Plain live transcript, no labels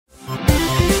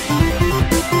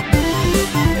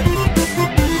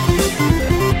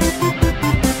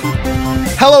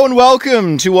Hello and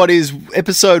welcome to what is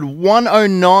episode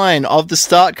 109 of the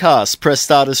Startcast, Press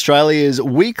Start Australia's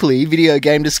weekly video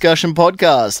game discussion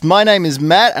podcast. My name is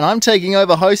Matt and I'm taking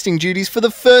over hosting duties for the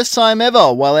first time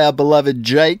ever while our beloved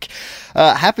Jake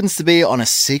happens to be on a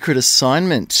secret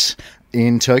assignment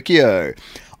in Tokyo.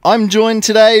 I'm joined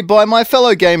today by my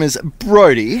fellow gamers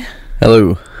Brodie.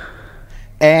 Hello.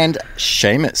 And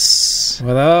Seamus.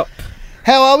 What up?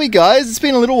 How are we, guys? It's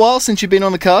been a little while since you've been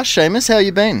on the cast. Seamus, how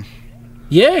you been?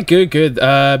 Yeah, good.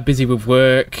 Busy with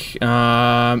work,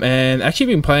 and actually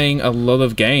been playing a lot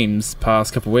of games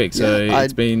past couple of weeks. So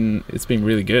it's been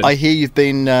really good. I hear you've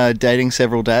been dating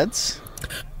several dads.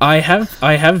 I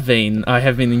have been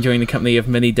enjoying the company of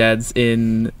many dads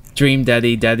in Dream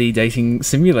Daddy Dating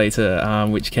Simulator,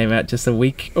 which came out just a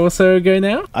week or so ago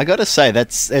now. I gotta say,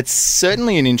 it's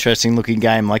certainly an interesting looking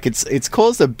game. Like it's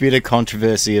caused a bit of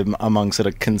controversy among sort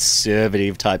of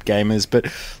conservative type gamers, but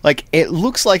like it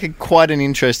looks like quite an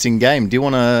interesting game. Do you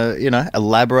want to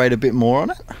elaborate a bit more on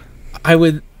it? I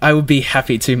would be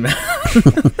happy to, man.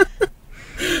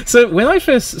 So when I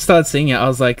first started seeing it, I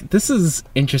was like, this is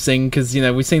interesting because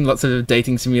we've seen lots of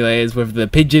dating simulators with the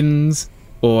pigeons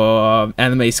or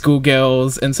anime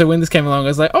schoolgirls, and so when this came along I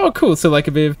was like, oh cool, so like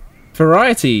a bit of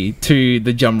variety to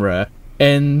the genre.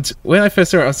 And when I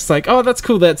first saw it I was just like, oh that's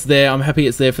cool, that's there, I'm happy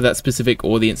it's there for that specific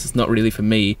audience, it's not really for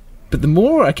me. But the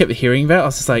more I kept hearing about it I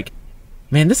was just like,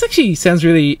 man, this actually sounds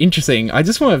really interesting, I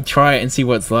just want to try it and see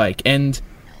what it's like. And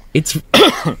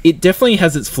it definitely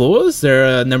has its flaws, there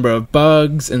are a number of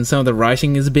bugs and some of the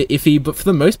writing is a bit iffy, but for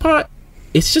the most part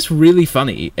it's just really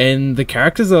funny, and the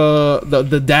characters are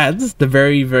the dads, the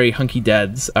very, very hunky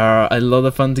dads, are a lot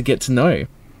of fun to get to know.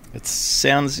 It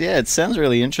sounds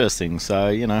really interesting.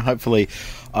 So hopefully,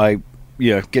 I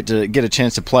get a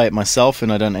chance to play it myself,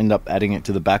 and I don't end up adding it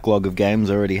to the backlog of games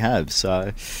I already have.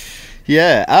 So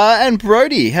yeah. And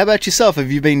Brodie, how about yourself?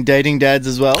 Have you been dating dads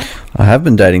as well? I have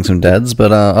been dating some dads,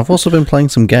 but I've also been playing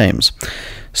some games.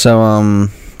 So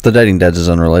the dating dads is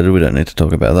unrelated. We don't need to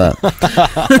talk about that.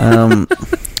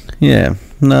 Yeah,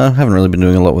 no, I haven't really been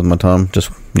doing a lot with my time.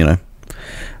 Just,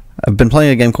 I've been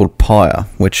playing a game called Pyre,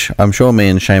 which I'm sure me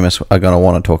and Seamus are going to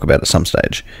want to talk about at some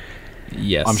stage.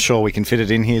 Yes. I'm sure we can fit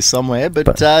it in here somewhere,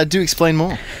 but do explain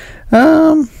more.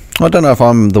 I don't know if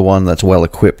I'm the one that's well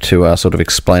equipped to sort of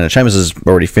explain it. Seamus has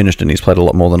already finished and he's played a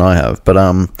lot more than I have. But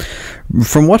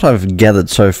from what I've gathered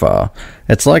so far,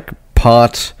 it's like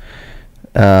part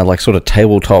like sort of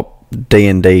tabletop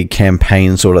D&D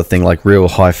campaign sort of thing, like real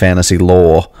high fantasy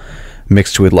lore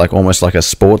mixed with like almost like a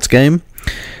sports game.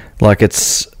 Like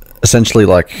it's essentially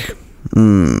like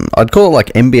I'd call it like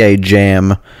NBA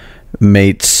Jam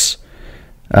meets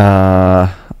like,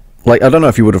 I don't know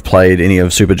if you would have played any of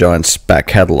Supergiant's back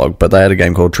catalogue, but they had a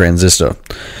game called Transistor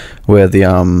where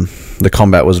the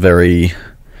combat was very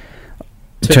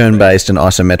turn-based and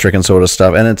isometric and sort of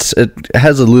stuff, and it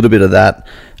has a little bit of that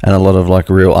and a lot of like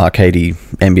real arcadey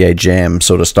NBA Jam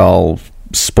sort of style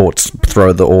sports,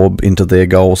 throw the orb into their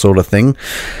goal sort of thing.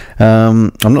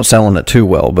 I'm not selling it too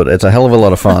well, but it's a hell of a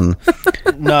lot of fun.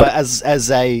 No, as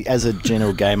a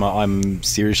general gamer, I'm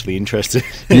seriously interested.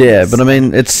 Yeah, but I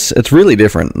mean, it's really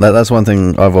different. That's one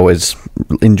thing I've always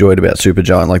enjoyed about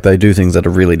Supergiant. Like they do things that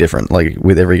are really different, like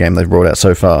with every game they've brought out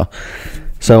so far.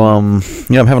 So, I'm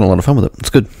having a lot of fun with it.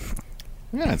 It's good.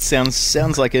 Yeah, it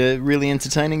sounds like a really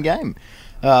entertaining game.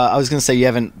 I was going to say, you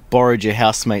haven't borrowed your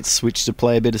housemate's Switch to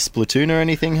play a bit of Splatoon or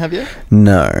anything, have you?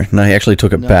 No, he actually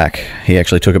took it back. He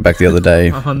actually took it back the other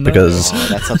day because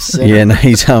that's upsetting. Yeah, no,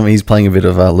 he's playing a bit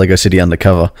of Lego City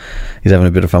Undercover. He's having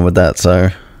a bit of fun with that. So,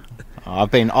 I've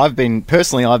been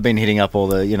hitting up all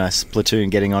the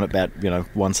Splatoon, getting on it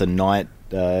about once a night.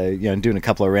 Doing a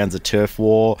couple of rounds of Turf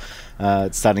War,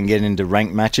 starting to get into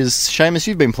ranked matches. Seamus,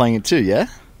 you've been playing it too, yeah?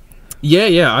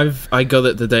 Yeah, I got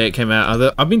it the day it came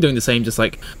out. I've been doing the same, just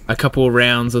like a couple of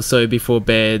rounds or so before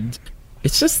bed.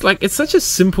 It's just like, it's such a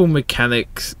simple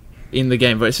mechanics in the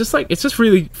game, but it's just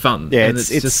really fun. Yeah, and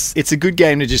it's a good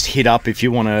game to just hit up if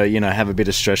you want to have a bit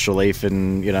of stress relief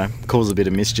and cause a bit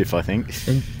of mischief, I think.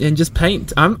 And just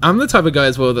paint. I'm the type of guy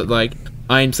as well that like,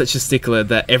 I'm such a stickler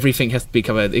that everything has to be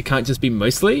covered. It can't just be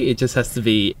mostly, it just has to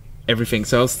be everything.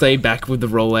 So I'll stay back with the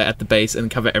roller at the base and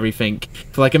cover everything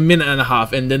for like a minute and a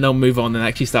half, and then I'll move on and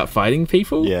actually start fighting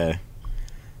people. Yeah.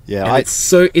 And it's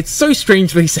so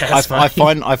strangely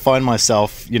satisfying. I find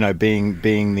myself, being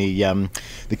the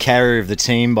carrier of the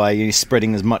team by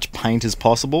spreading as much paint as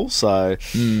possible. So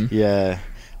yeah.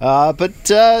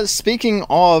 But speaking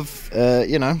of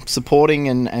supporting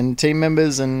and team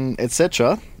members and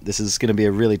etc., this is going to be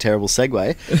a really terrible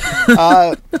segue.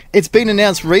 It's been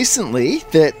announced recently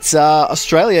that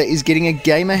Australia is getting a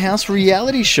Gamer House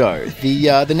reality show.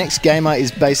 The Next Gamer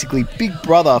is basically Big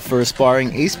Brother for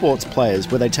aspiring esports players,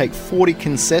 where they take 40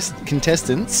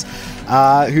 contestants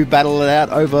who battle it out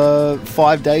over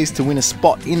 5 days to win a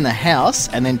spot in the house,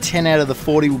 and then 10 out of the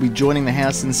 40 will be joining the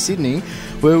house in Sydney,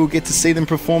 where we'll get to see them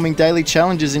performing daily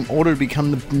challenges in order to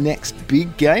become the next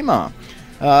big gamer.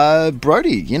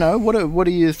 Brodie, what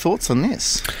are your thoughts on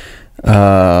this?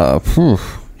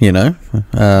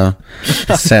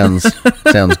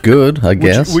 Sounds good, I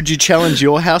guess. Would you challenge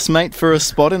your housemate for a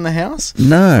spot in the house?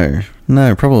 No,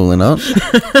 probably not.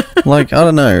 I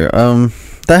don't know.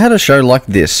 They had a show like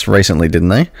this recently, didn't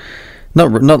they?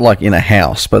 Not like in a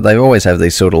house, but they always have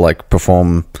these sort of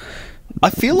perform. I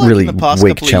feel like really in the past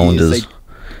weak couple challenges. Of years,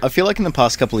 I feel like in the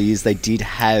past couple of years they did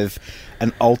have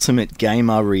an Ultimate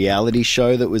Gamer reality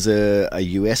show that was a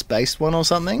US based one or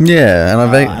something. Yeah, and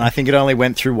I think it only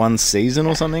went through one season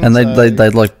or something. And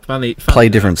they'd Funny play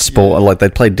different sport,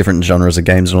 they'd play different genres of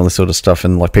games and all this sort of stuff,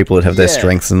 and people would have their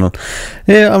strengths and I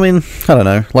don't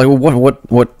know.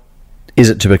 What is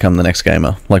it to become the next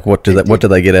gamer? What do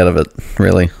they get out of it,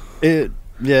 really?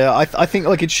 I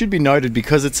think it should be noted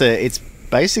because it's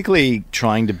basically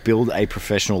trying to build a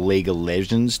professional League of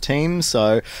Legends team.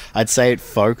 So I'd say it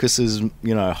focuses,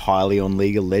 highly on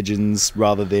League of Legends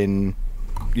rather than,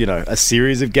 a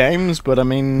series of games. But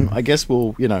I guess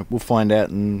we'll find out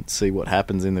and see what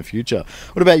happens in the future.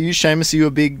 What about you, Seamus? Are you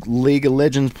a big League of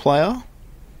Legends player?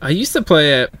 I used to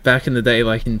play it back in the day, in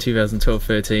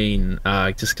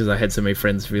 2012-13, just because I had so many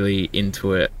friends really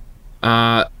into it.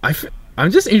 I'm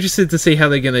just interested to see how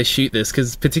they're going to shoot this,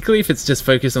 because particularly if it's just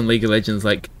focused on League of Legends,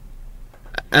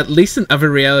 at least in other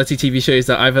reality TV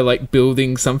shows are either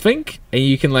building something and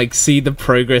you can see the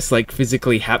progress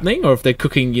physically happening, or if they're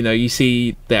cooking, you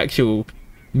see the actual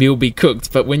meal be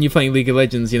cooked. But when you're playing League of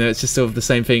Legends, it's just sort of the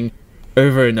same thing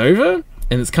over and over,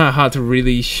 and it's kind of hard to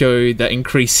really show that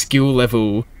increased skill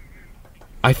level.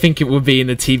 I think it would be in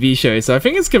a TV show, so I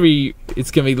think it's gonna be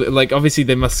obviously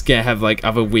they must have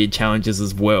other weird challenges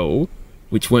as well,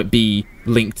 which won't be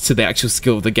linked to the actual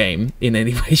skill of the game in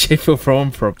any way, shape, or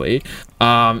form, probably.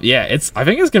 I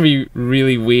think it's gonna be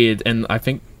really weird, and I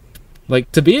think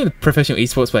to be a professional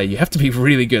esports player, you have to be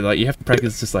really good. You have to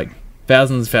practice just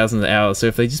thousands of hours. So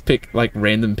if they just pick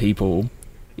random people,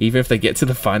 even if they get to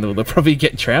the final, they'll probably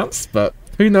get trounced. But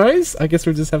who knows? I guess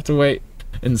we'll just have to wait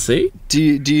and see. Do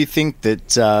you think that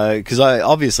because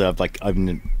I've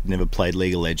never played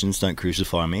League of Legends, don't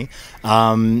crucify me,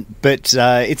 but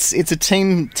it's a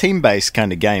team based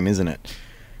kind of game, isn't it?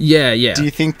 Yeah. Do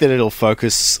you think that it'll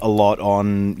focus a lot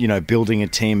on building a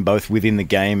team both within the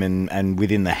game and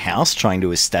within the house, trying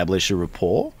to establish a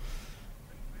rapport?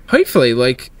 Hopefully,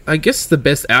 I guess the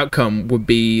best outcome would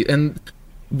be, and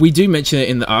we do mention it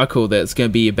in the article, that it's going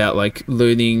to be about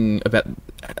learning about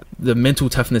the mental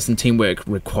toughness and teamwork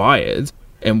required,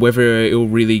 and whether it'll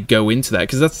really go into that,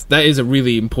 because that is a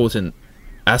really important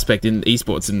aspect in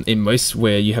esports, and in most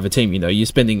where you have a team. You're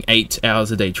spending 8 hours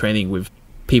a day training with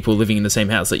people living in the same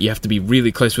house. You have to be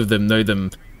really close with them, know them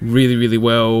really, really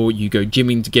well. You go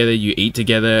gymming together, you eat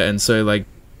together, and so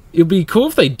it'll be cool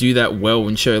if they do that well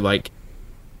and show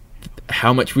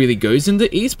how much really goes into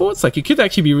esports. It could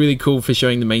actually be really cool for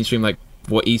showing the mainstream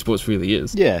what esports really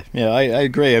is. Yeah, I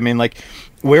agree.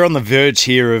 We're on the verge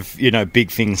here of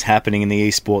big things happening in the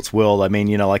esports world.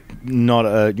 Only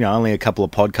a couple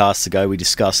of podcasts ago we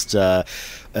discussed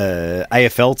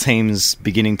AFL teams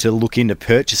beginning to look into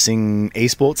purchasing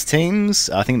esports teams.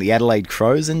 I think the Adelaide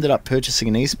Crows ended up purchasing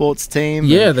an esports team.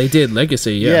 Yeah, they did.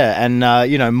 Legacy, yeah. Yeah, and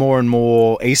more and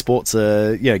more esports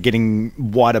are getting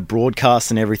wider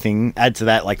broadcasts and everything. Add to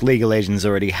that, League of Legends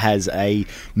already has a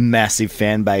massive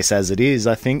fan base as it is.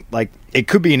 I think it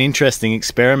could be an interesting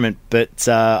experiment, but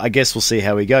I guess we'll see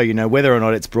how we go. Whether or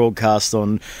not it's broadcast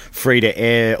on free to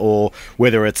air, or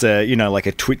whether it's a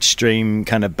a Twitch stream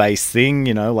kind of based thing.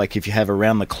 If you have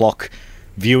around the clock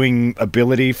viewing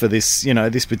ability for this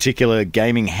this particular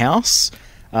gaming house.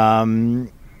 I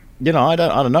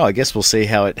don't know. I guess we'll see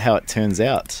how it turns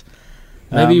out.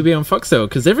 Maybe you'll be on Foxtel,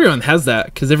 because everyone has that,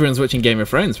 because everyone's watching Game of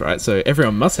Thrones, right? So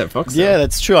everyone must have Foxtel. Yeah,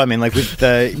 that's true.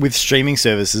 With streaming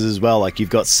services as well, you've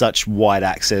got such wide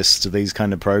access to these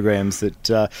kind of programs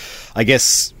that I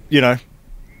guess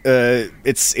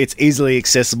it's easily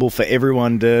accessible for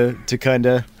everyone to kind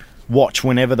of watch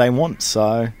whenever they want.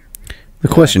 So the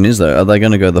question is, though, are they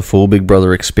going to go the full Big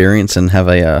Brother experience and have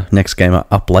a Next Gamer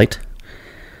up late?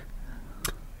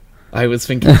 I was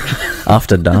thinking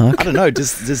after dark. I don't know.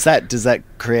 Does that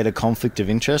create a conflict of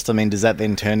interest? Does that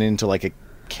then turn into a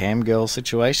cam girl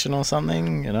situation or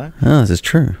something, you know. Oh, this is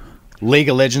true. League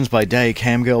of Legends by day,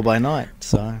 cam girl by night.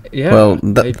 So Yeah. Well,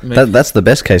 that's the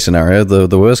best case scenario.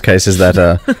 The worst case is that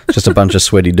just a bunch of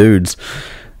sweaty dudes.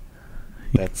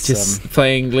 that's just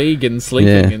playing League and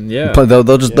sleeping and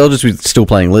They'll just be still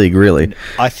playing League, really.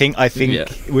 I think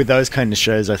with those kind of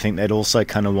shows, I think they'd also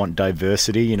kind of want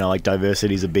diversity. You know, like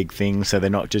diversity is a big thing, so they're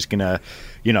not just gonna,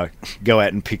 you know, go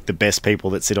out and pick the best people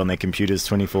that sit on their computers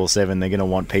 24/7. They're gonna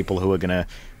want people who are gonna,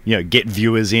 you know, get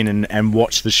viewers in and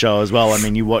watch the show as well. I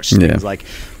mean, you watch things like,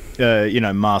 you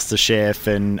know, MasterChef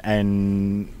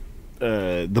and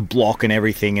The Block and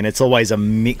everything, and it's always a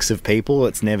mix of people.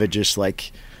 It's never just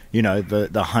like, you know, the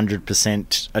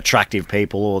 100% attractive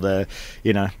people or the,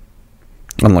 you know,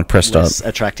 unlike Press Start, less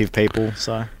attractive people.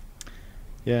 So,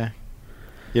 yeah,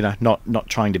 you know, not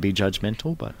trying to be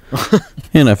judgmental, but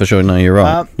you know, for sure. No, you're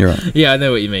right. You're right. Yeah, I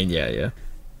know what you mean. Yeah.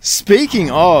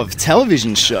 Speaking of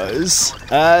television shows,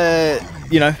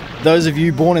 you know, those of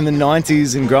you born in the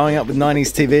 90s and growing up with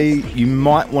 90s TV, you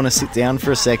might want to sit down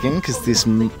for a second because this,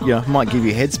 you know, might give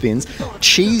you head spins.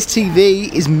 Cheez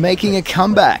TV is making a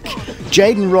comeback.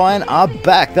 Jade and Ryan are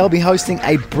back. They'll be hosting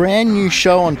a brand new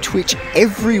show on Twitch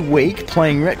every week,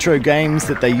 playing retro games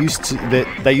that they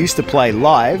used to play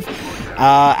live.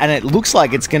 And it looks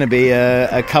like it's going to be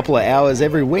a couple of hours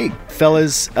every week.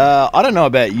 Fellas, I don't know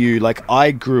about you. Like,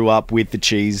 I grew up with the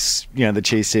Cheez, you know, the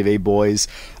Cheez TV boys.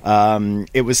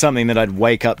 It was something that I'd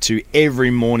wake up to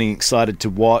every morning, excited to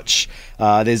watch.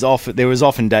 There was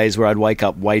often days where I'd wake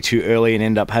up way too early and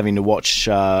end up having to watch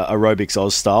Aerobics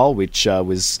Oz Style, which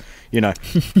was, you know,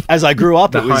 as I grew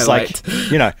up, it was highlight.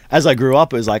 Like, you know, as I grew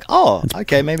up, it was like, oh,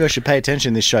 okay, maybe I should pay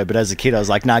attention to this show. But as a kid, I was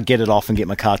like, nah, get it off and get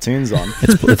my cartoons on.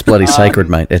 It's bloody sacred,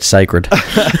 mate. It's sacred.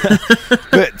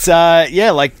 But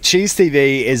yeah, like Cheez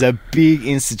TV is a big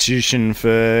institution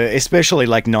for especially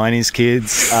like 90s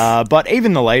kids, but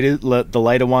even the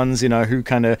later ones, you know, who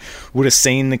kind of would have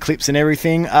seen the clips and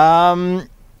everything.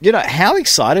 You know, how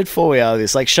excited for we are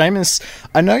this? Like, Seamus,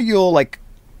 I know you're like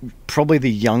probably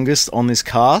the youngest on this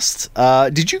cast.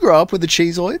 Did you grow up with the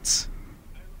Cheezoids?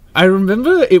 I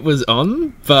remember it was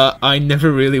on, but I never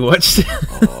really watched it.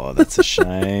 Oh, that's a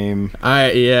shame. But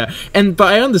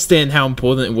I understand how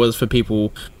important it was for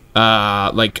people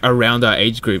like around our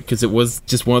age group, because it was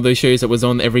just one of those shows that was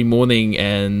on every morning.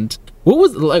 And what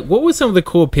were some of the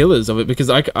core pillars of it? Because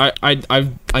I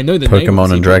know the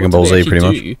Pokemon and Dragon Ball Z pretty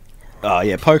much. Oh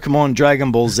yeah, Pokemon,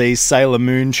 Dragon Ball Z, Sailor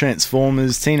Moon,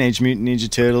 Transformers, Teenage Mutant Ninja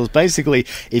Turtles. Basically,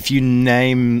 if you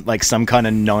name like some kind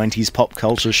of 90s pop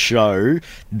culture show,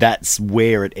 that's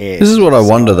where it airs. This is what I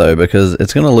wonder though, because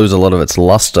it's going to lose a lot of its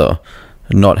luster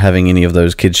not having any of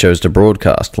those kids shows to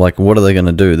broadcast. Like, what are they going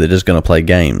to do? They're just going to play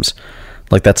games.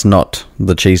 Like, that's not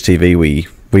the Cheez TV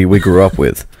we grew up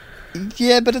with.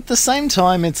 Yeah, but at the same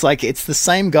time, it's like it's the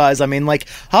same guys. I mean, like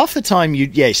half the time,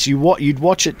 you'd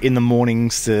watch it in the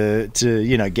mornings to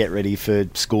you know, get ready for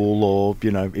school, or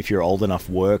you know, if you're old enough,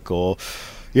 work, or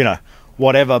you know,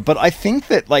 whatever. But I think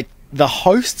that like the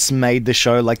hosts made the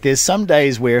show. Like, there's some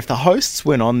days where if the hosts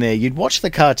went on there, you'd watch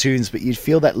the cartoons, but you'd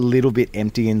feel that little bit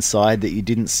empty inside that you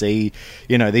didn't see,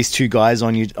 you know, these two guys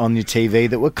on your TV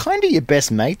that were kind of your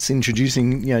best mates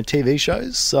introducing, you know, TV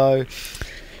shows. So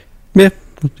Yeah,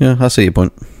 I see your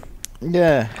point.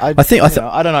 Yeah, I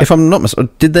don't know. If I'm not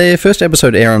mistaken, did their first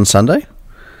episode air on Sunday,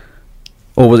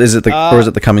 or is it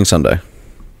the coming Sunday?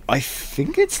 I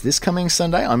think it's this coming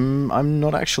Sunday. I'm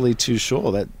not actually too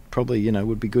sure. That probably, you know,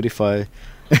 would be good if I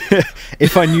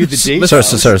if I knew the details.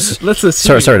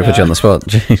 Sorry to put you on the spot.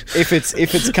 Jeez.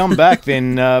 If it's come back,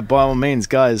 then by all means,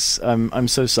 guys, I'm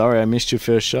so sorry I missed your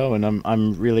first show, and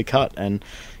I'm really cut, and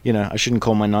you know, I shouldn't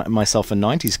call myself a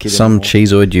 90s kid. Some anymore.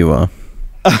 Cheezoid you are.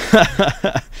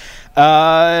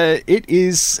 It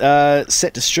is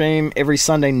set to stream every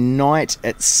Sunday night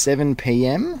at 7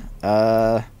 p.m.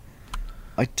 I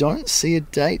don't see a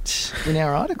date in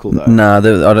our article though. No,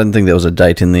 I don't think there was a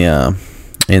date in the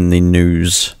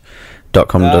news.com.au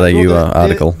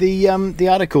article. The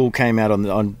article came out on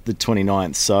the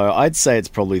 29th, so I'd say it's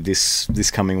probably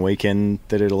this coming weekend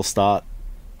that it'll start,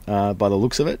 by the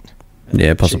looks of it.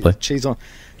 Yeah, possibly. Cheese on.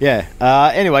 Yeah.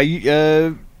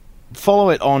 Anyway, follow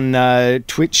it on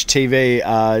Twitch TV.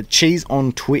 Cheez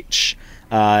on Twitch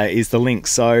is the link.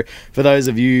 So for those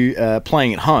of you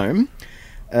playing at home,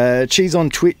 Cheez on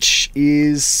Twitch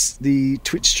is the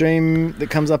Twitch stream that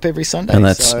comes up every Sunday. And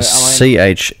that's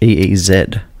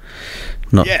CHEEZ.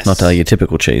 Not your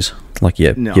typical cheese, like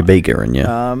your Bega and your...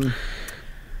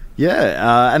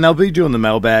 and they'll be doing the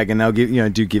mailbag, and they'll do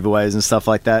giveaways and stuff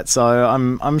like that. So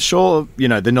I'm sure, you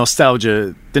know, the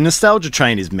nostalgia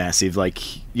train is massive. Like,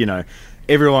 you know,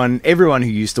 everyone who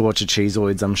used to watch the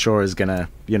Cheezoids, I'm sure, is gonna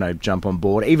jump on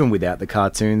board even without the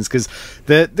cartoons, because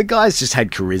the guys just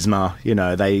had charisma.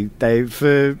 They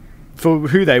for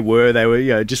who they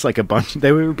were just like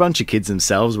they were a bunch of kids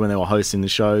themselves when they were hosting the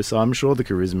show. So I'm sure the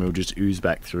charisma will just ooze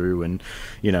back through, and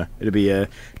it'll be a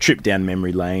trip down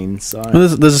memory lane. So well,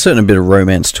 there's a certain bit of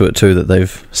romance to it too, that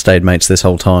they've stayed mates this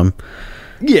whole time.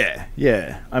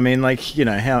 Yeah. I mean, like,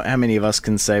 how many of us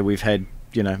can say we've had,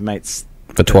 mates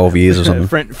for 12 years or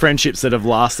something? Friendships that have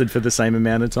lasted for the same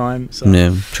amount of time. So,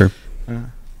 yeah, true.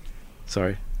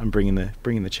 Sorry, I'm bringing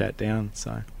the chat down.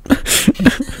 So,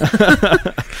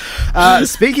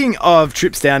 speaking of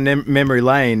trips down memory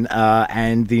lane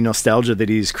and the nostalgia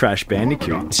that is Crash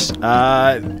Bandicoot,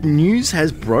 news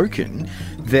has broken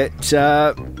that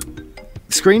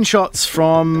screenshots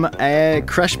from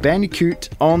Crash Bandicoot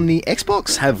on the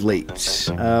Xbox have leaked.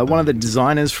 One of the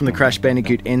designers from the Crash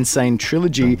Bandicoot Insane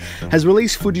trilogy has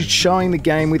released footage showing the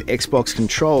game with Xbox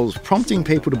controls, prompting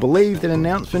people to believe that an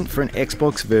announcement for an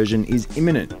Xbox version is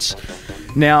imminent.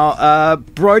 Now,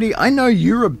 Brodie, I know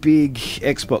you're a big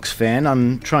Xbox fan.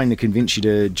 I'm trying to convince you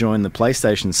to join the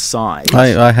PlayStation side.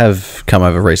 I have come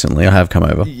over recently. I have come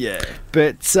over. Yeah.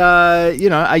 But, are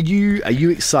you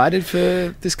excited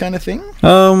for this kind of thing?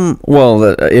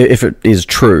 Well, if it is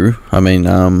true, I mean,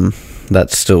 that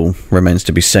still remains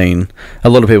to be seen. A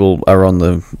lot of people are on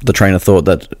the train of thought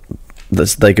that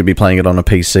they could be playing it on a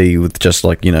PC with just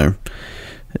like,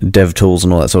 dev tools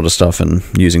and all that sort of stuff, and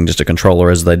using just a controller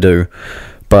as they do.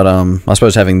 But I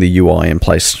suppose having the UI in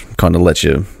place kind of lets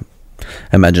your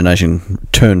imagination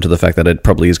turn to the fact that it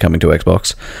probably is coming to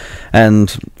Xbox.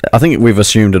 And I think we've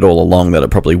assumed it all along that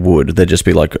it probably would. There'd just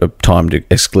be like a timed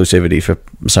exclusivity for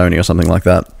Sony or something like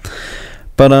that.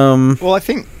 But well, I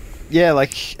think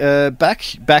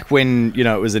back when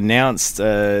it was announced,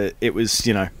 it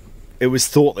was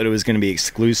thought that it was going to be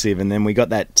exclusive, and then we got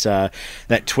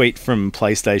that tweet from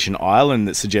PlayStation Ireland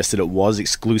that suggested it was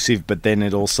exclusive, but then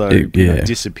it also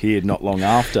disappeared not long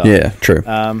after. Yeah, true.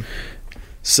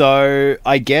 So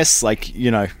I guess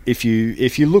if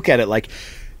you look at it, like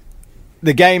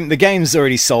the game's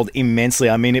already sold immensely.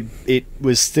 I mean, it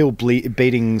was still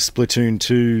beating Splatoon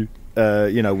 2.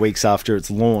 Weeks after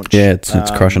its launch. Yeah, it's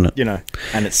crushing it.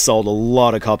 And it's sold a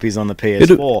lot of copies on the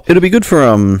PS4. It'll be good for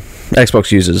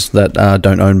Xbox users that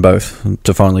don't own both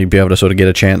to finally be able to sort of get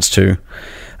a chance to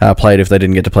play it if they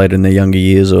didn't get to play it in their younger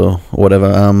years or whatever.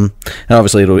 And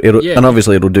obviously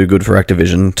it'll do good for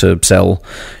Activision to sell,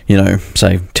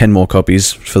 say 10 more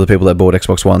copies for the people that bought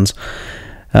Xbox Ones.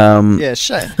 Yeah,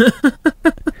 shame.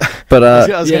 But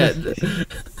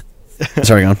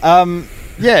sorry, go on.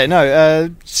 Yeah, no,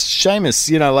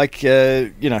 Seamus,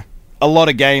 a lot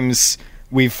of games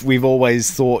we've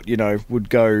always thought, would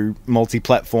go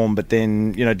multi-platform, but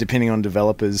then, depending on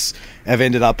developers, have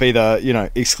ended up either,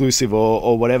 exclusive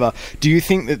or whatever. Do you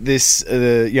think that this,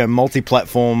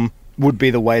 multi-platform would be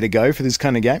the way to go for this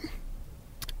kind of game?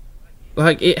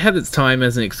 Like, it had its time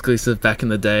as an exclusive back in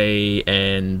the day,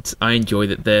 and I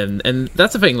enjoyed it then. And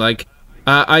that's the thing, like,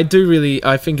 I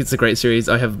think it's a great series.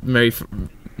 I have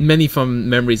many fond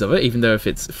memories of it, even though if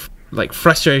it's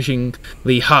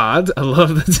frustratingly hard a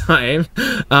lot of the time.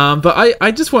 But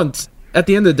I just want, at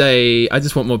the end of the day, I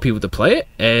just want more people to play it.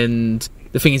 And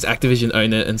the thing is, Activision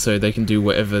own it, and so they can do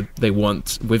whatever they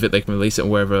want with it. They can release it on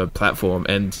wherever platform.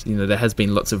 And there has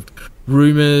been lots of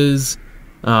rumors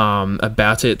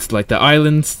about it, like the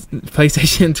Island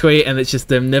PlayStation tweet, and it's just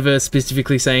them never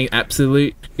specifically saying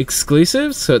absolute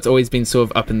exclusives. So it's always been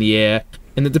sort of up in the air.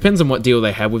 And it depends on what deal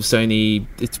they have with Sony.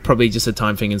 It's probably just a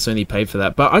time thing, and Sony paid for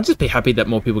that. But I'd just be happy that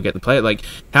more people get to play it. Like,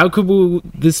 how cool will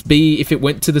this be if it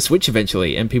went to the Switch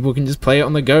eventually, and people can just play it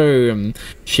on the go and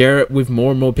share it with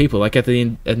more and more people? Like, at the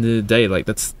end of the day, like,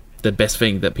 that's the best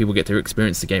thing, that people get to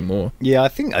experience the game more. Yeah, I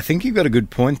think you've got a good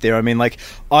point there. I mean, like,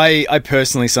 I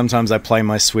personally, sometimes I play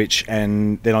my Switch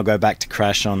and then I'll go back to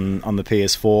Crash on the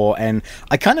PS4, and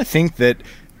I kind of think that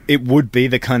it would be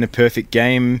the kind of perfect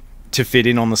game to fit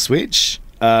in on the Switch.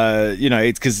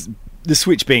 It's because the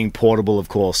Switch being portable, of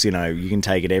course, you can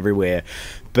take it everywhere.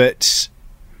 But,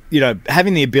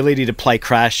 having the ability to play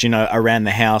Crash, around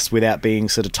the house without being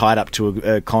sort of tied up to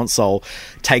a console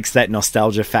takes that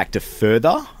nostalgia factor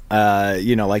further.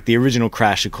 Like the original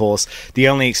Crash, of course, the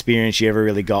only experience you ever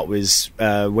really got was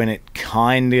when it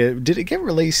did it get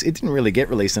released? It didn't really get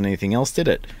released on anything else, did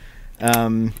it?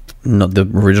 Not the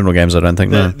original games, I don't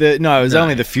think. No, it was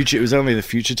only the future. It was only the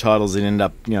future titles that ended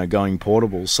up, going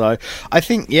portable. So I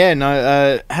think,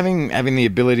 having the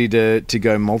ability to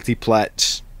go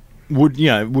multi-plat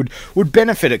would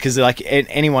benefit it, because like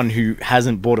anyone who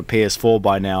hasn't bought a PS4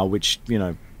 by now, which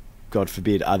God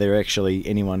forbid, is there actually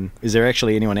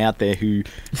anyone out there who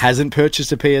hasn't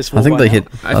purchased a PS4?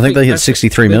 I think they hit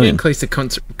 63 million. They're getting close to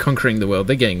conquering the world.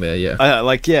 They're getting there, yeah.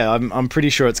 I'm pretty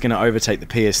sure it's going to overtake the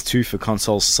PS2 for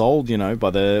consoles sold, by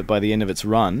the end of its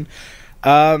run.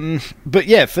 But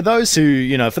yeah, for those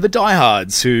who, for the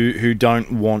diehards who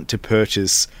don't want to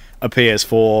purchase a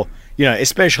PS4,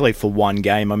 especially for one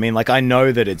game. I mean, I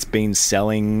know that it's been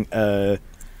selling,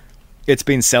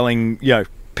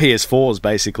 PS4s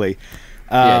basically.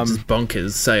 Just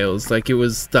bonkers sales. It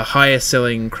was the highest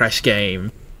selling Crash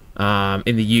game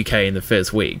in the UK in the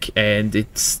first week, and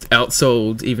it's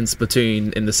outsold even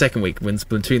Splatoon in the second week when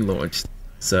Splatoon launched.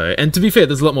 So, and to be fair,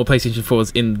 there's a lot more PlayStation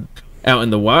 4s out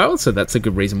in the wild, so that's a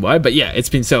good reason why. But yeah, it's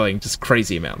been selling just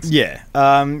crazy amounts. Yeah,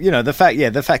 the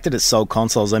fact that it's sold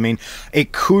consoles. I mean,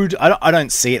 it could. I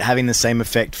don't see it having the same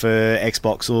effect for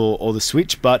Xbox or the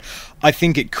Switch, but I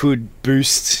think it could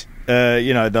boost,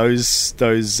 those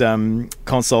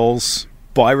consoles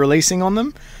by releasing on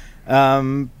them.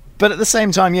 But at the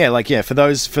same time, for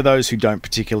those who don't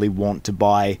particularly want to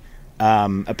buy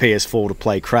a PS4 to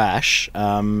play Crash,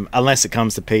 unless it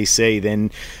comes to PC,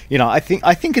 then I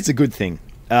think it's a good thing.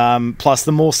 Plus,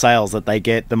 the more sales that they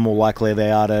get, the more likely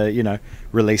they are to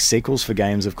release sequels for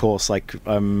games. Of course, I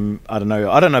don't know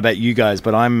about you guys,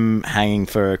 but I'm hanging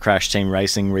for a Crash Team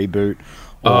Racing reboot.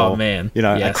 Or, yes.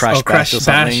 A Crash Bash or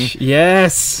something. Bash.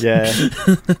 Yes. Yeah.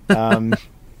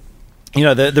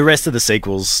 The rest of the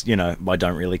sequels, I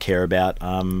don't really care about.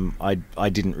 I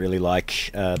didn't really like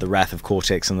the Wrath of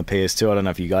Cortex on the PS2. I don't know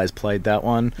if you guys played that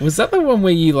one. Was that the one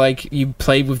where you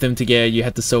played with them together? You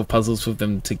had to solve puzzles with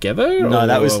them together? No,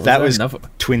 that was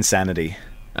Twin Sanity.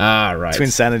 Ah, right.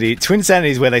 Twin Sanity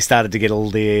is where they started to get a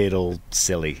little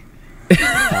silly.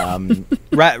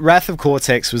 Wrath of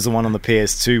Cortex was the one on the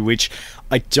PS2, which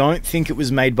I don't think it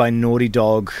was made by Naughty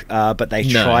Dog, but they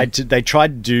tried to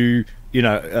do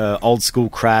old school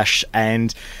Crash,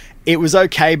 and it was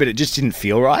okay, but it just didn't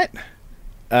feel right.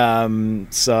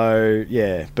 So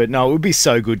yeah, but no, it would be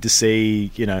so good to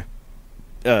see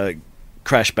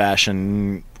Crash Bash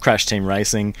and Crash Team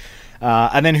Racing,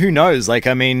 and then who knows? With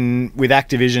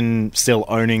Activision still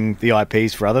owning the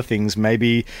IPs for other things,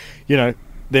 maybe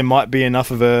there might be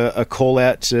enough of a call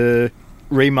out to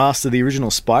remaster the original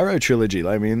Spyro trilogy.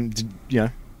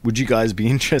 Would you guys be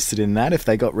interested in that if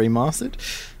they got remastered?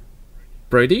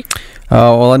 Brodie?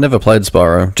 Oh, well, I never played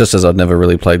Spyro, just as I'd never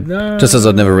really played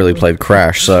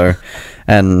Crash. So,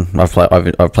 and I've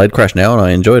played Crash now and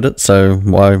I enjoyed it. So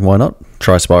why not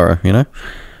try Spyro?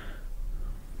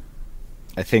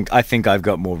 I think I've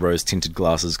got more rose tinted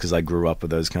glasses because I grew up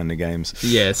with those kind of games.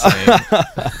 Yeah, same.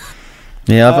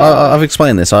 Yeah, I've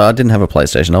explained this. I didn't have a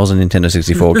PlayStation. I was a Nintendo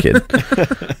 64 kid.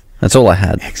 That's all I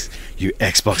had. You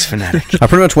Xbox fanatic. I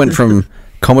pretty much went from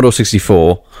Commodore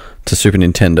 64 to Super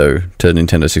Nintendo to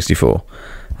Nintendo 64.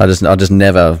 I just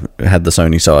never had the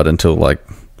Sony side until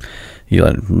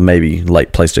maybe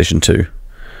late PlayStation 2.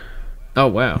 Oh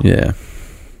wow. Yeah.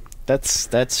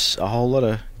 That's a whole lot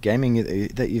of gaming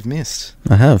that you've missed.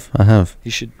 I have.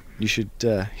 You should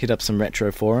hit up some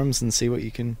retro forums and see if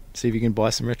you can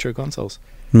buy some retro consoles.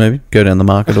 Maybe go down the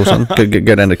market or something.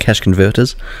 go down to cash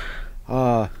converters.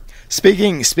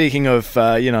 Speaking of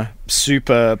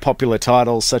super popular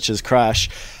titles such as Crash,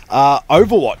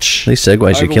 Overwatch. These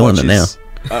segues, you're killing it now.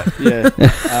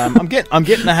 I'm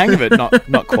getting the hang of it.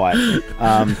 Not quite.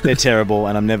 They're terrible,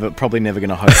 and I'm probably never going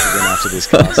to host again after this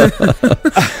cast.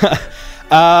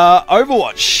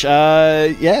 Overwatch.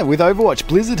 With Overwatch,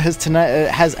 Blizzard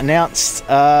has announced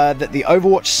that the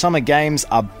Overwatch Summer Games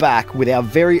are back, with our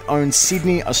very own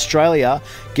Sydney, Australia,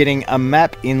 getting a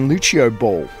map in Lucio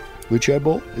Ball. Lucio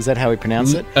Ball? Is that how we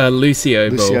pronounce it?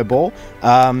 Lucio Ball.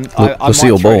 I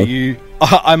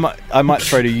might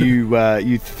throw to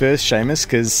you first, Seamus,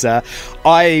 because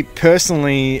I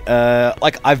personally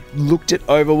I've looked at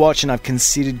Overwatch and I've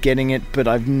considered getting it, but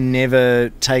I've never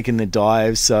taken the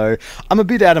dive, so I'm a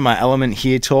bit out of my element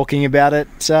here talking about it.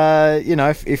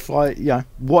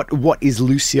 What is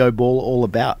Lucio Ball all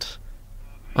about?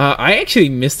 I actually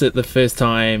missed it the first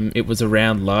time it was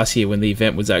around last year when the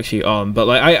event was actually on. But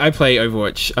I play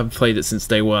Overwatch. I've played it since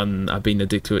day one. I've been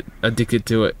addicted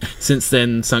to it since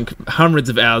then. Sunk hundreds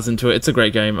of hours into it. It's a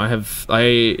great game. I have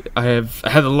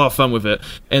had a lot of fun with it.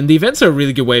 And the events are a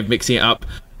really good way of mixing it up.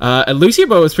 Lucio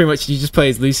Ball is pretty much you just play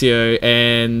as Lucio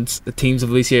and the teams of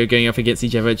Lucio going up against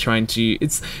each other, trying to.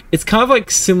 It's kind of like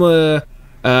similar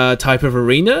type of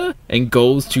arena and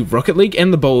goals to Rocket League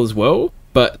and the Bowl as well.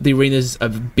 But the arena's a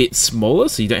bit smaller,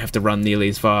 so you don't have to run nearly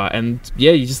as far. And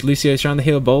yeah, you just Lucio trying to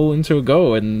hit a ball into a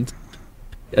goal. And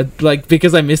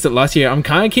because I missed it last year, I'm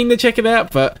kind of keen to check it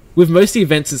out. But with most of the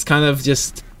events, it's kind of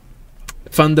just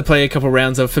fun to play a couple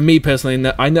rounds of. For me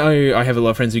personally, I know I have a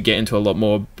lot of friends who get into a lot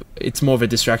more. It's more of a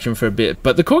distraction for a bit,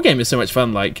 but the core game is so much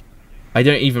fun. Like, I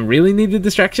don't even really need the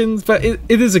distractions, but it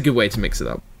is a good way to mix it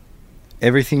up.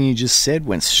 Everything you just said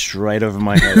went straight over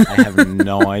my head. I have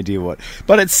no idea what,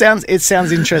 but it sounds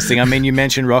interesting. I mean, you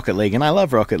mentioned Rocket League, and I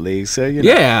love Rocket League, so you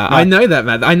know. Yeah, I know that,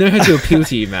 Matt. I know how to appeal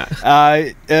to you, Matt.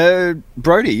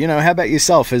 Brody, you know, how about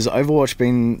yourself? Has Overwatch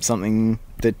been something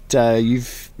that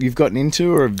you've gotten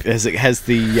into, or has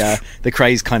the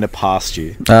craze kind of passed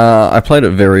you? I played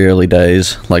it very early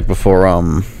days, like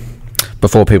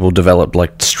before people developed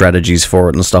like strategies for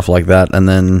it and stuff like that, and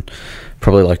then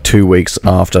probably like 2 weeks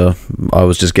after, I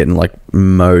was just getting like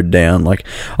mowed down. Like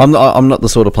I'm not the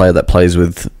sort of player that plays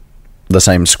with the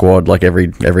same squad like every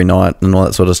night and all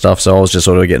that sort of stuff, so I was just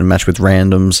sort of getting matched with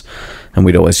randoms, and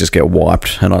we'd always just get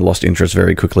wiped, and I lost interest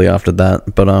very quickly after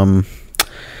that. But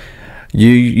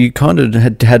you kind of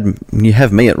you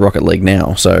have me at Rocket League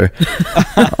now, so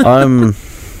I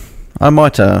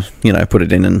might put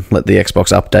it in and let the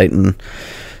Xbox update and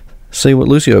see what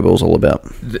Lucio Ball's all about.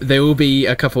 There will be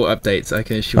a couple updates, I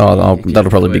can assure you.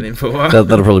 That'll probably be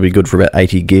good for about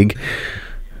 80 gig.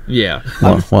 Yeah.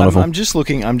 Wonderful. I'm just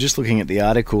looking at the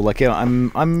article. Like,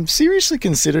 I'm seriously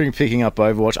considering picking up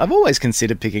Overwatch. I've always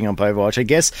considered picking up Overwatch. I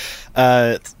guess,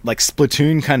 like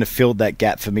Splatoon kind of filled that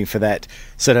gap for me, for that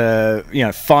sort of,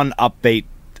 fun, upbeat,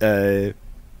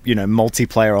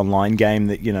 multiplayer online game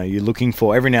that, you're looking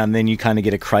for. Every now and then you kind of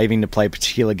get a craving to play a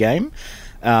particular game.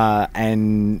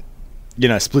 And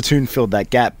Splatoon filled that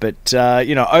gap, but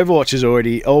Overwatch has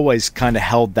always kind of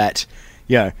held that,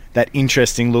 that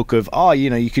interesting look of,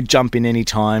 you could jump in any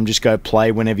time, just go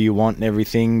play whenever you want and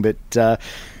everything. But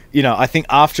I think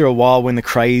after a while, when the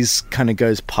craze kind of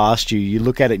goes past you, you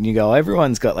look at it and you go,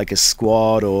 everyone's got like a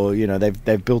squad, or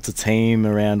they've built a team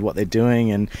around what they're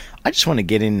doing, and I just want to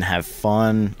get in and have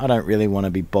fun. I don't really want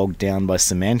to be bogged down by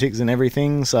semantics and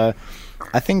everything, so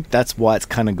I think that's why it's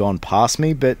kind of gone past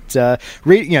me. But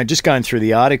just going through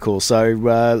the article, so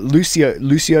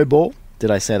Lucio Ball,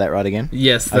 did I say that right again?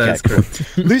 Yes, that's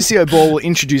correct. Lucio Ball will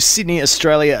introduce Sydney,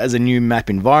 Australia as a new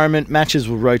map environment. Matches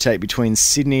will rotate between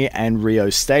Sydney and Rio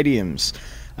stadiums.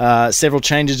 Several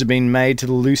changes have been made to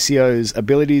the Lucio's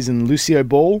abilities in Lucio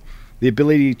Ball. The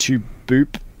ability to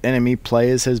boop enemy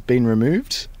players has been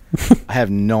removed. I have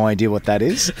no idea what that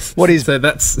is. What is... So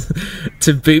that's...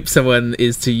 To boop someone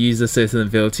is to use a certain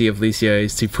ability of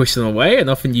Lucio's to push them away, and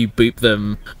often you boop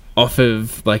them off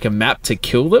of like a map to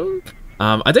kill them.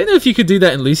 I don't know if you could do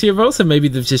that in Lucio Ball, so maybe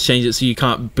they've just changed it so you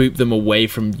can't boop them away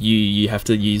from you. You have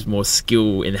to use more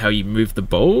skill in how you move the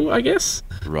ball, I guess.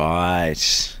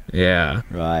 Right. Yeah.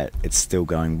 Right. It's still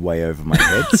going way over my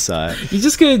head, so... You're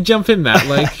just going to jump in, Matt.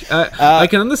 Like, I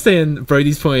can understand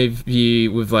Brodie's point of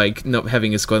view with, like, not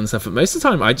having a squad and stuff, but most of the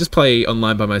time I just play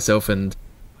online by myself, and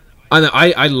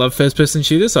I love first-person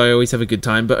shooters, so I always have a good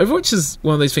time, but Overwatch is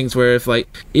one of those things where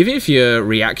even if your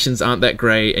reactions aren't that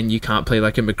great and you can't play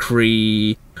like a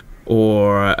McCree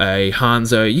or a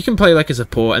Hanzo, you can play like a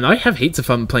support, and I have heaps of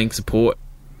fun playing support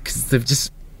because they've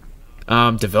just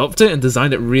developed it and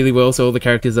designed it really well, so all the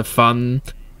characters are fun,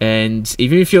 and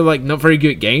even if you're like not very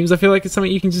good at games, I feel like it's something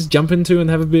you can just jump into and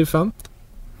have a bit of fun.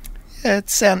 Yeah,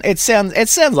 it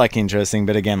sounds like interesting,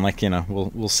 but again, like,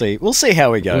 we'll see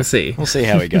how we go. We'll see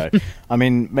how we go. I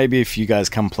mean, maybe if you guys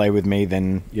come play with me,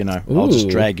 then I'll just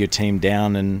drag your team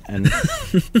down and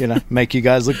make you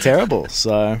guys look terrible.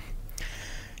 So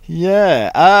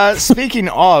yeah. Speaking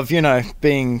of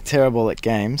being terrible at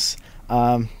games,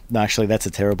 no, actually, that's a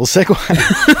terrible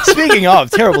segue. Speaking of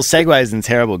terrible segues and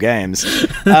terrible games,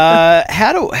 what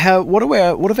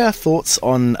are our thoughts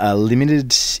on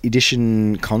limited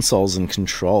edition consoles and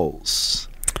controls?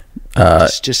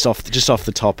 Just off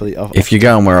the top of the. If you're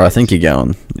going where I think you're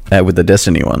going with the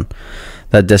Destiny one,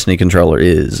 that Destiny controller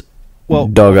is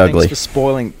dog ugly.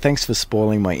 Thanks for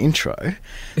spoiling my intro,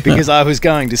 because I was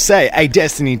going to say a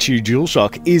Destiny 2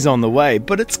 DualShock is on the way,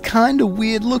 but it's kind of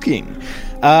weird looking.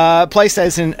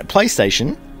 PlayStation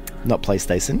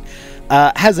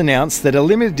has announced that a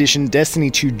limited edition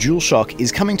Destiny 2 DualShock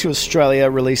is coming to Australia,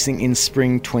 releasing in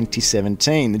spring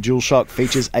 2017. The DualShock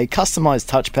features a customized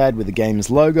touchpad with the game's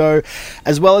logo,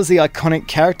 as well as the iconic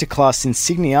character class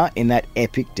insignia in that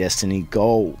epic Destiny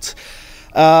gold.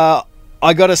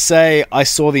 I gotta say, I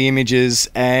saw the images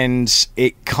and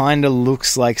it kind of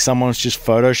looks like someone's just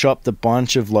photoshopped a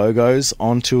bunch of logos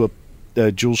onto a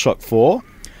DualShock 4.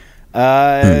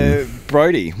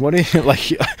 Brodie, what do you like?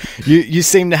 You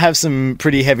seem to have some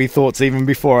pretty heavy thoughts even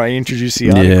before I introduce the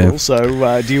article. Yeah.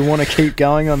 So, do you want to keep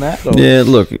going on that? Or? Yeah.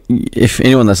 Look, if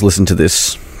anyone that's listened to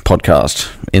this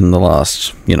podcast in the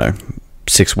last,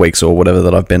 6 weeks or whatever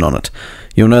that I've been on it,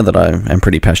 you'll know that I am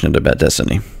pretty passionate about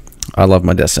Destiny. I love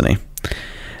my Destiny.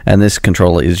 And this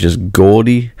controller is just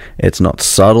gaudy, it's not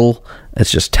subtle,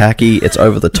 it's just tacky, it's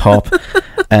over the top,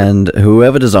 and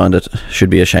whoever designed it should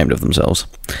be ashamed of themselves.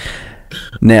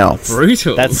 Now,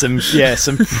 Brutal. That's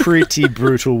some pretty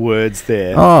brutal words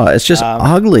there. oh, it's just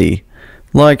ugly.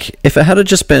 Like, if it had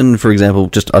just been, for example,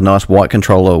 just a nice white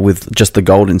controller with just the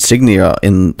gold insignia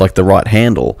in, like, the right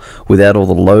handle, without all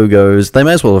the logos, they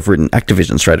may as well have written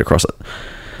Activision straight across it.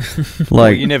 Like,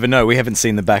 Well, you never know. We haven't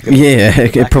seen the back of yeah, the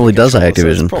back it probably of the does say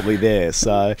controller, so Activision. it's probably there.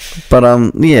 So, But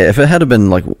yeah, if it had been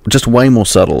like just way more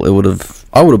subtle, I would have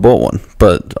bought one.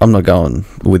 But I'm not going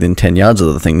within 10 yards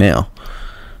of the thing now.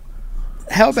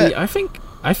 how about? See,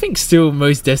 I think still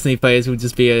most Destiny players would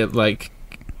just be like,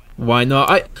 why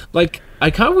not? I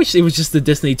can't wish it was just the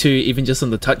Destiny 2, even just on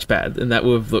the touchpad, and that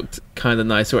would have looked kind of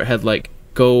nice, or it had like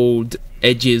gold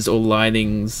edges or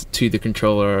linings to the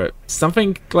controller,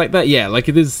 something like that. Yeah, like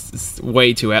it is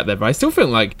way too out there, but I still feel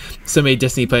like so many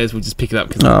Destiny players will just pick it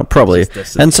up. Probably.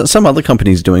 And some other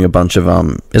companies doing a bunch of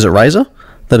is it Razer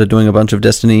that are doing a bunch of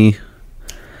Destiny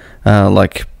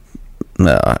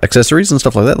accessories and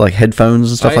stuff like that, like headphones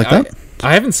and stuff like that.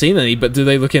 I haven't seen any, but do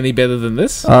they look any better than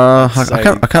this? I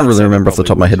can't really remember off the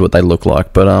top of my head what they look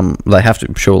like, but they have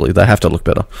to, surely they have to look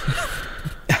better.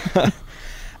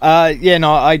 Yeah,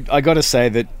 no, I got to say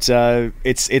that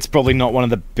it's probably not one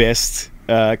of the best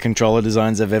controller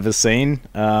designs I've ever seen.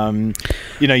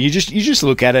 You just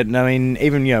look at it, and I mean,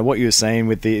 even what you were saying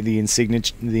with the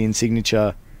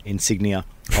insignia.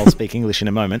 I'll speak English in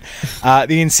a moment.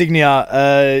 The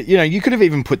insignia, you could have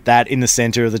even put that in the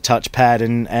center of the touchpad,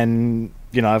 and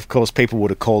of course, people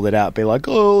would have called it out, be like,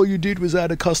 "Oh, all you did was add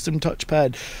a custom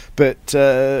touchpad," but.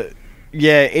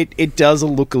 Yeah, it does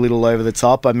look a little over the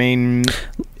top. I mean,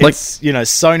 it's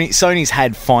Sony's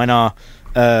had finer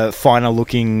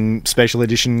looking special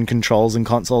edition controls and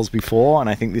consoles before, and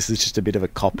I think this is just a bit of a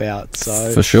cop out.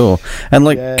 So for sure, and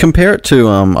compare it to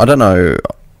I don't know,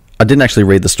 I didn't actually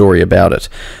read the story about it,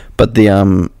 but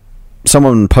the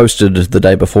someone posted the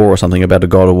day before or something about a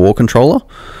God of War controller.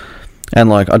 And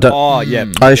I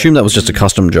assume that was just a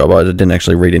custom job. I didn't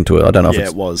actually read into it. I don't know if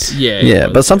it was. Yeah,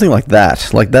 but something like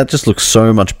that just looks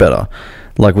so much better.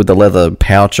 Like with the leather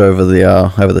pouch over the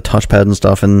touchpad and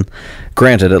stuff. And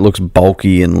granted, it looks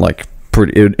bulky and like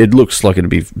pretty. It looks like it'd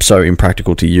be so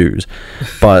impractical to use,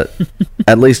 but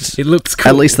at least it looks cool.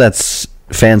 At least that's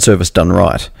fan service done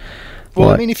right.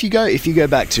 Well, I mean, if you go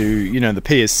back to the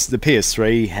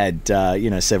PS3 had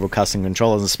several custom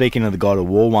controllers, and speaking of the God of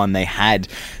War one, they had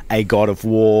a God of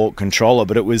War controller,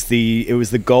 but it was the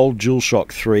gold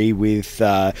DualShock 3 with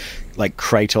like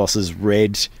Kratos's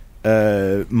red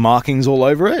markings all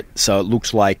over it, so it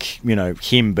looked like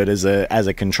him, but as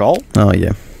a control. Oh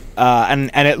yeah. And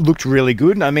it looked really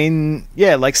good. I mean,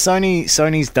 yeah, like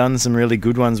Sony's done some really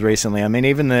good ones recently. I mean,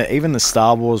 even the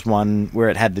Star Wars one where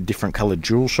it had the different colored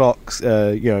DualShocks,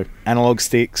 analog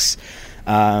sticks.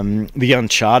 The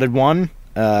Uncharted one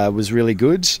was really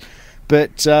good,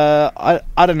 but I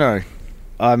don't know.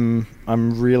 I'm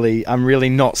really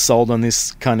not sold on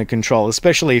this kind of control,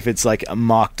 especially if it's like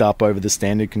marked up over the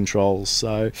standard controls.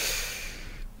 So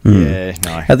yeah,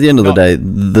 no. At the end of the day,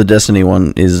 the Destiny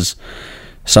one is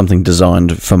something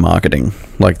designed for marketing.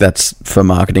 Like, that's for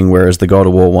marketing, whereas the God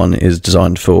of War one is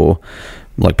designed for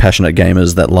like passionate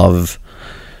gamers that love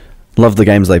the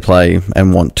games they play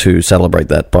and want to celebrate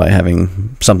that by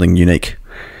having something unique.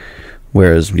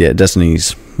 Whereas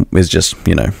Destiny's is just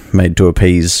made to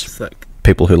appease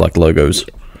people who like logos.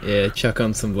 Yeah, chuck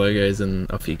on some logos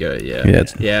and off you go. Yeah,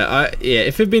 yeah.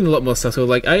 If it'd been a lot more subtle,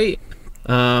 like I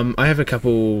have a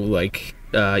couple like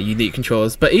unique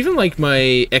controllers, but even like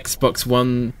my Xbox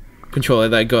One controller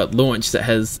that I got launched that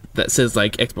says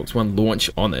like Xbox One launch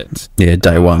on it. Yeah,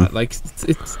 day one. Like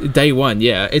it's day one.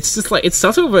 Yeah, it's just like it's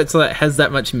subtle, but it's like has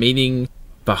that much meaning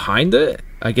behind it.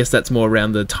 I guess that's more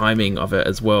around the timing of it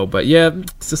as well. But yeah,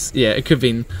 it's just it could have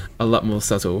been a lot more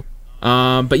subtle.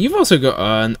 But you've also got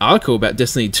an article about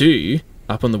Destiny 2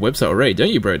 up on the website already,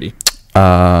 don't you, Brodie?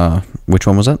 Which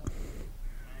one was that?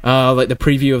 Like the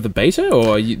preview of the beta,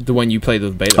 or the one you played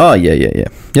with the beta? Oh, yeah.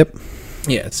 Yep.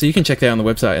 Yeah, so you can check that out on the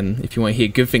website, and if you want to hear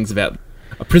good things about,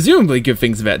 presumably good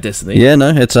things about Destiny. Yeah,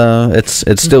 no,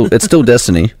 it's still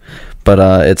Destiny, but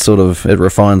it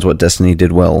refines what Destiny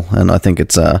did well, and I think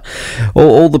it's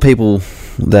all the people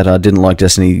that didn't like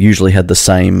Destiny usually had the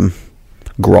same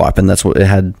gripe, and that's what it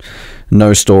had: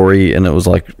 no story, and it was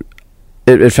like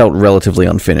it felt relatively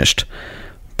unfinished.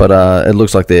 But it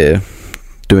looks like they're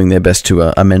doing their best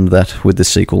to amend that with this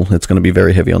sequel. It's going to be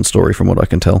very heavy on story, from what I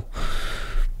can tell.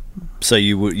 So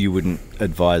you wouldn't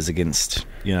advise against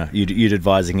you'd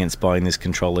advise against buying this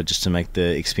controller just to make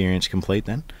the experience complete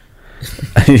then?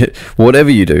 Whatever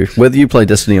you do, whether you play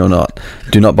Destiny or not,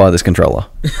 do not buy this controller.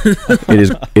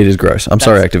 It is gross. I'm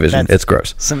sorry, Activision. It's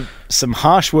gross. Some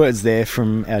harsh words there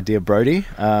from our dear Brodie.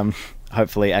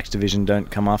 Hopefully Activision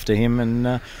don't come after him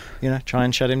and try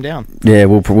and shut him down. Yeah,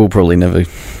 we'll probably never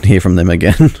hear from them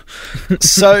again.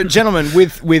 So, gentlemen,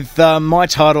 with my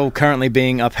title currently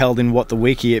being upheld in What the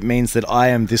Wiki, it means that I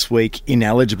am this week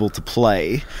ineligible to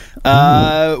play.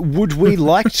 Would we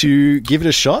like to give it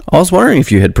a shot? I was wondering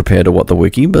if you had prepared a What the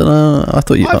Wiki, but I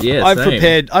thought you...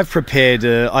 I've prepared.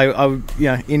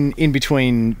 In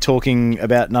between talking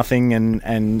about nothing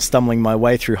and stumbling my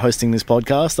way through hosting this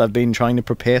podcast, I've been trying to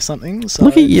prepare something. So.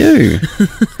 Look at you.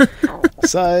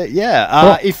 So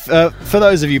yeah, if for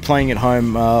those of you playing at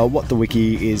home, What the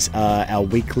Wiki is our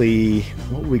weekly,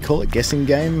 what would we call it, guessing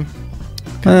game,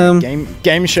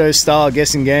 game show style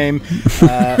guessing game,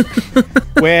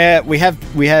 where we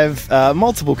have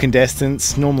multiple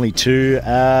contestants, normally 2.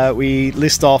 We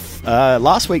list off.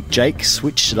 Last week, Jake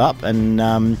switched it up,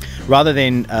 and rather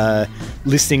than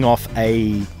listing off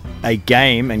a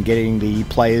game and getting the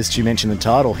players to mention the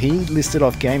title, he listed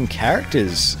off game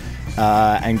characters.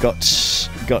 And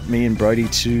got me and Brodie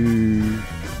to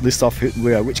list off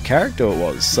which character it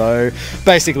was. So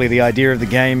basically the idea of the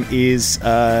game is,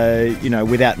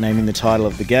 without naming the title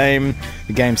of the game's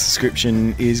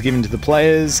description is given to the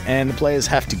players, and the players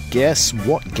have to guess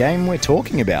what game we're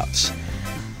talking about.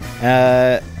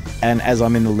 And as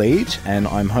I'm in the lead and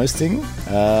I'm hosting,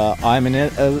 I'm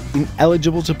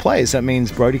ineligible to play. So that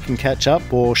means Brodie can catch up,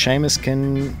 or Seamus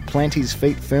can plant his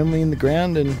feet firmly in the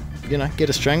ground and get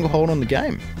a stranglehold on the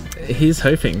game. He's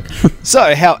hoping.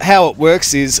 So how it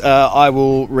works is I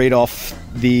will read off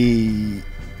the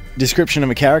description of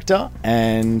a character,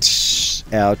 and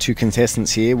our 2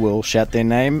 contestants here will shout their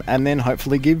name and then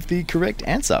hopefully give the correct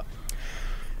answer.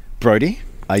 Brodie,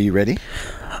 are you ready?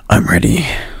 I'm ready.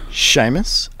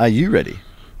 Seamus, are you ready?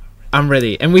 I'm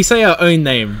ready. And we say our own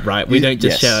name, right? We don't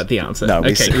just shout out the answer. No, okay.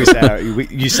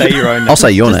 You say your own name. I'll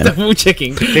say your name. Double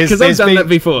checking. Because I've done that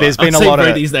before. There's been a lot of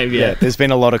Brodie's name, yeah. There's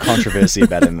been a lot of controversy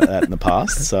about that in the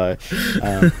past, so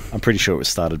I'm pretty sure it was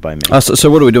started by me.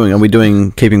 So what are we doing? Are we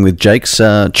keeping with Jake's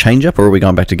change up, or are we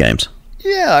going back to games?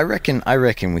 Yeah, I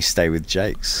reckon we stay with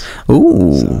Jake's.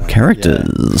 Ooh,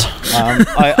 characters. Yeah.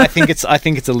 I think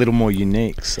it's a little more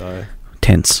unique. So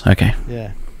tense. Okay.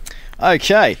 Yeah.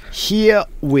 Okay, here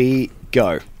we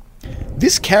go.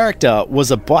 This character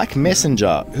was a bike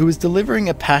messenger who was delivering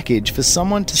a package for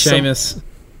someone to... Seamus.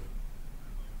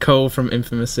 Cole from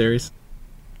Infamous series.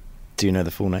 Do you know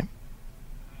the full name?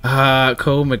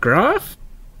 Cole McGrath?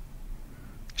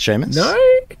 Seamus? No?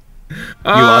 You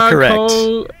are correct.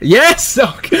 Cole... Yes!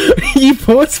 Oh, you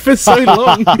paused for so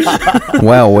long.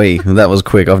 Wowee, that was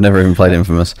quick. I've never even played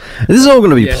Infamous. This is all going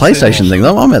to be PlayStation things.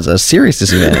 I'm at a serious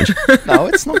disadvantage. No,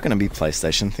 it's not going to be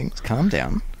PlayStation things. Calm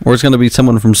down. Or it's going to be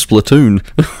someone from Splatoon.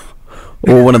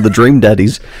 Or one of the Dream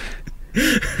Daddies.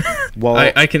 Well,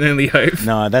 I can only hope.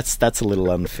 No, that's a little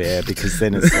unfair, because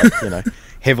then it's like,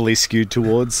 heavily skewed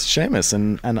towards Seamus,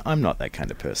 and I'm not that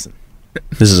kind of person.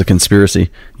 This is a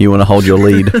conspiracy. You want to hold your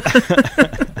lead.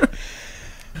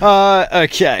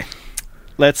 Okay.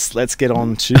 Let's get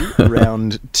on to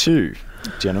round 2.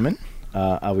 Gentlemen,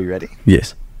 are we ready?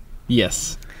 Yes.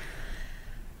 Yes.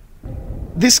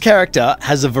 This character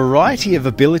has a variety of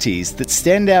abilities that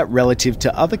stand out relative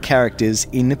to other characters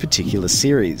in the particular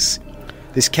series.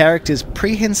 This character's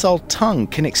prehensile tongue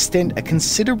can extend a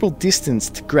considerable distance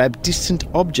to grab distant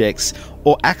objects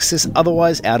or access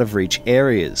otherwise out-of-reach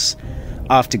areas.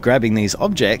 After grabbing these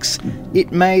objects,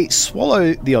 it may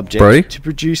swallow the object Brodie? to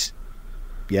produce...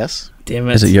 Yes? Damn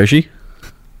it. Is it Yoshi?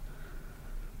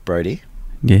 Brodie?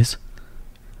 Yes.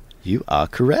 You are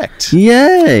correct.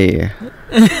 Yay!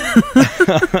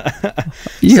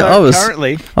 Yeah, so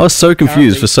I was so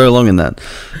confused for so long in that.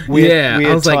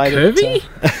 I was like, Kirby?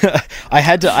 I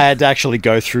had to actually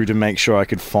go through to make sure I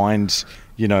could find,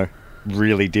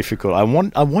 really difficult. I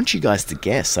want you guys to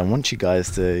guess. I want you guys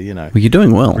to, Well, you're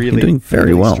doing well. Really, you're doing very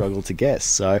really well. Struggle to guess.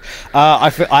 So,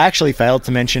 I actually failed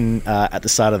to mention at the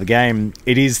start of the game,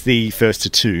 it is the first to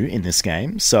 2 in this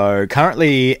game. So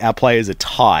currently, our players are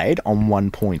tied on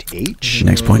 1 point each.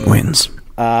 Next point wins.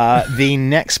 The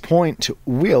next point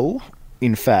will,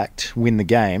 in fact, win the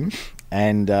game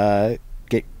and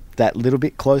get that little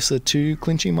bit closer to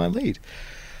clinching my lead.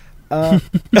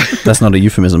 That's not a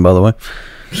euphemism, by the way.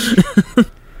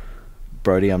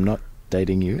 Brodie, I'm not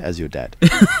dating you as your dad.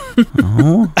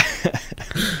 Oh.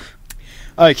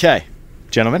 Okay,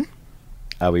 gentlemen,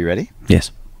 are we ready?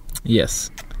 Yes.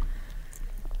 Yes.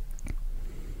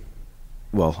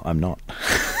 Well, I'm not.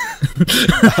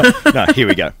 No, here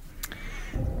we go.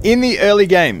 In the early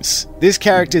games, this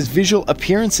character's visual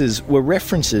appearances were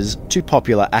references to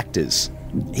popular actors.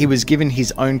 He was given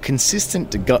his own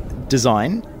consistent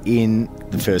design in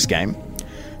the first game.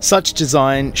 Such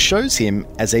design shows him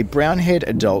as a brown-haired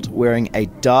adult wearing a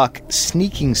dark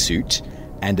sneaking suit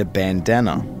and a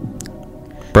bandana.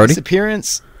 Brodie? His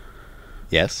appearance...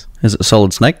 Yes? Is it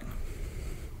Solid Snake?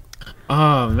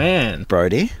 Oh, man.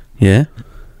 Brodie? Yeah.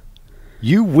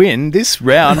 You win this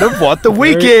round of What the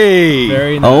Wiki!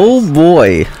 Very nice. Oh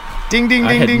boy. Ding, ding, I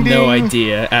ding, had ding, ding. no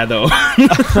idea at all.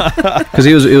 Because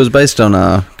it was based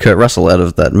on Kurt Russell out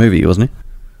of that movie, wasn't he?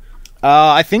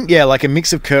 I think, yeah, like a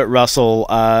mix of Kurt Russell.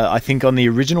 I think on the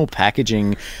original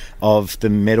packaging of the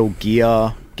Metal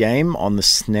Gear game on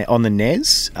the on the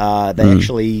NES, they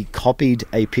actually copied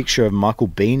a picture of Michael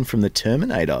Biehn from the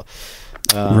Terminator.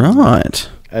 Right.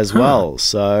 As well.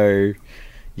 So,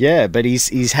 yeah, but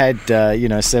he's had,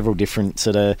 several different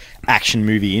sort of action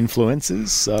movie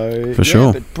influences. So, For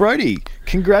sure. But Brodie,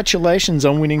 congratulations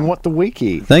on winning What the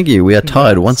Wiki. Thank you. We are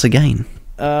tied once again.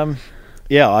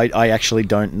 Yeah, I actually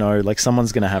don't know. Like,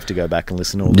 someone's going to have to go back and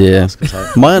listen to all the Yeah. podcasts,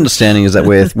 'cause My understanding is that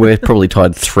we're probably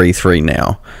tied 3-3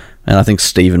 now. And I think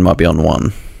Stephen might be on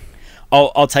 1.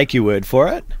 I'll take your word for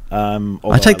it.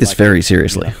 I take this very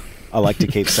seriously. I like to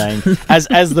keep saying,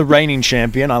 as the reigning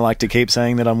champion, I like to keep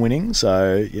saying that I'm winning.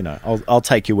 So, I'll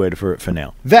take your word for it for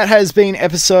now. That has been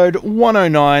episode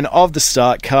 109 of the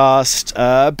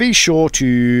Startcast. Be sure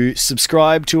to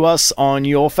subscribe to us on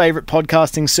your favourite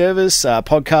podcasting service,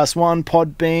 Podcast One,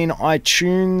 Podbean,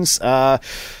 iTunes,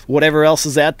 whatever else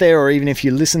is out there, or even if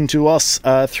you listen to us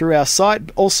through our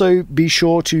site. Also, be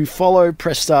sure to follow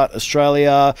Press Start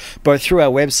Australia, both through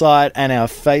our website and our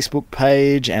Facebook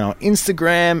page and our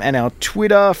Instagram and our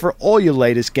Twitter for all your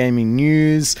latest gaming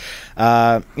news.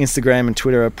 Instagram and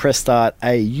Twitter are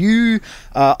PressStartAU.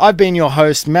 I've been your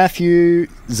host, Matthew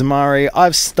Zamari.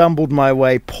 I've stumbled my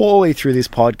way poorly through this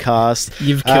podcast.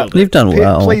 You've killed it. You've done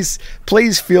well.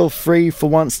 Please feel free for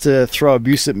once to throw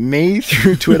abuse at me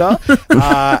through Twitter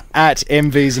at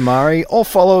MVZamari, or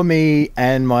follow me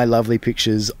and my lovely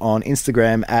pictures on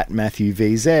Instagram at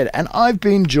MatthewVZ. And I've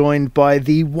been joined by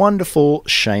the wonderful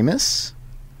Seamus.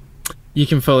 You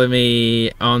can follow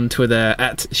me on Twitter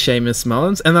at Seamus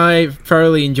Mullins, and I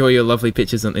thoroughly enjoy your lovely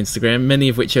pictures on Instagram, many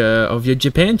of which are of your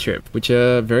Japan trip, which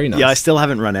are very nice. Yeah, I still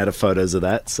haven't run out of photos of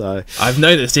that, so... I've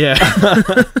noticed, yeah.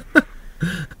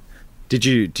 Did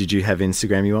you have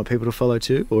Instagram you want people to follow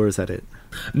too, or is that it?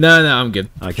 No, I'm good.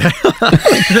 Okay.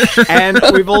 And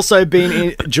we've also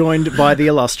been joined by the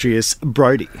illustrious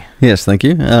Brodie. Yes, thank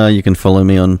you. You can follow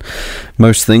me on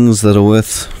most things that are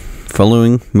worth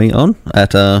following me on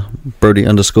at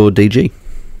Brodie_DG.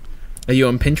 Are you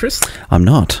on Pinterest? I'm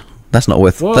not. That's not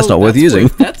worth. Well, that's not worth using.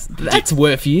 That's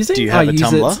worth using. Do you have a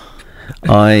Tumblr?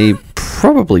 I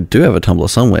probably do have a Tumblr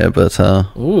somewhere, but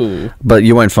Ooh. but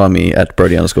you won't find me at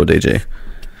Brodie_DG.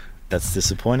 That's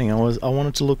disappointing. I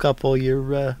wanted to look up all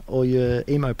your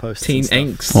emo posts. Teen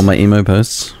and angst. All my emo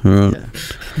posts. Right.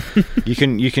 Yeah.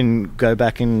 You can go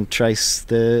back and trace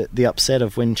the upset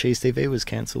of when Cheez TV was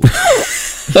cancelled.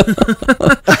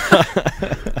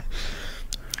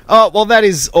 Oh, well, that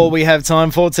is all we have time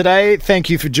for today. Thank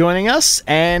you for joining us,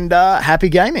 and happy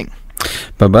gaming.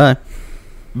 Bye-bye.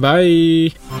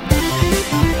 Bye.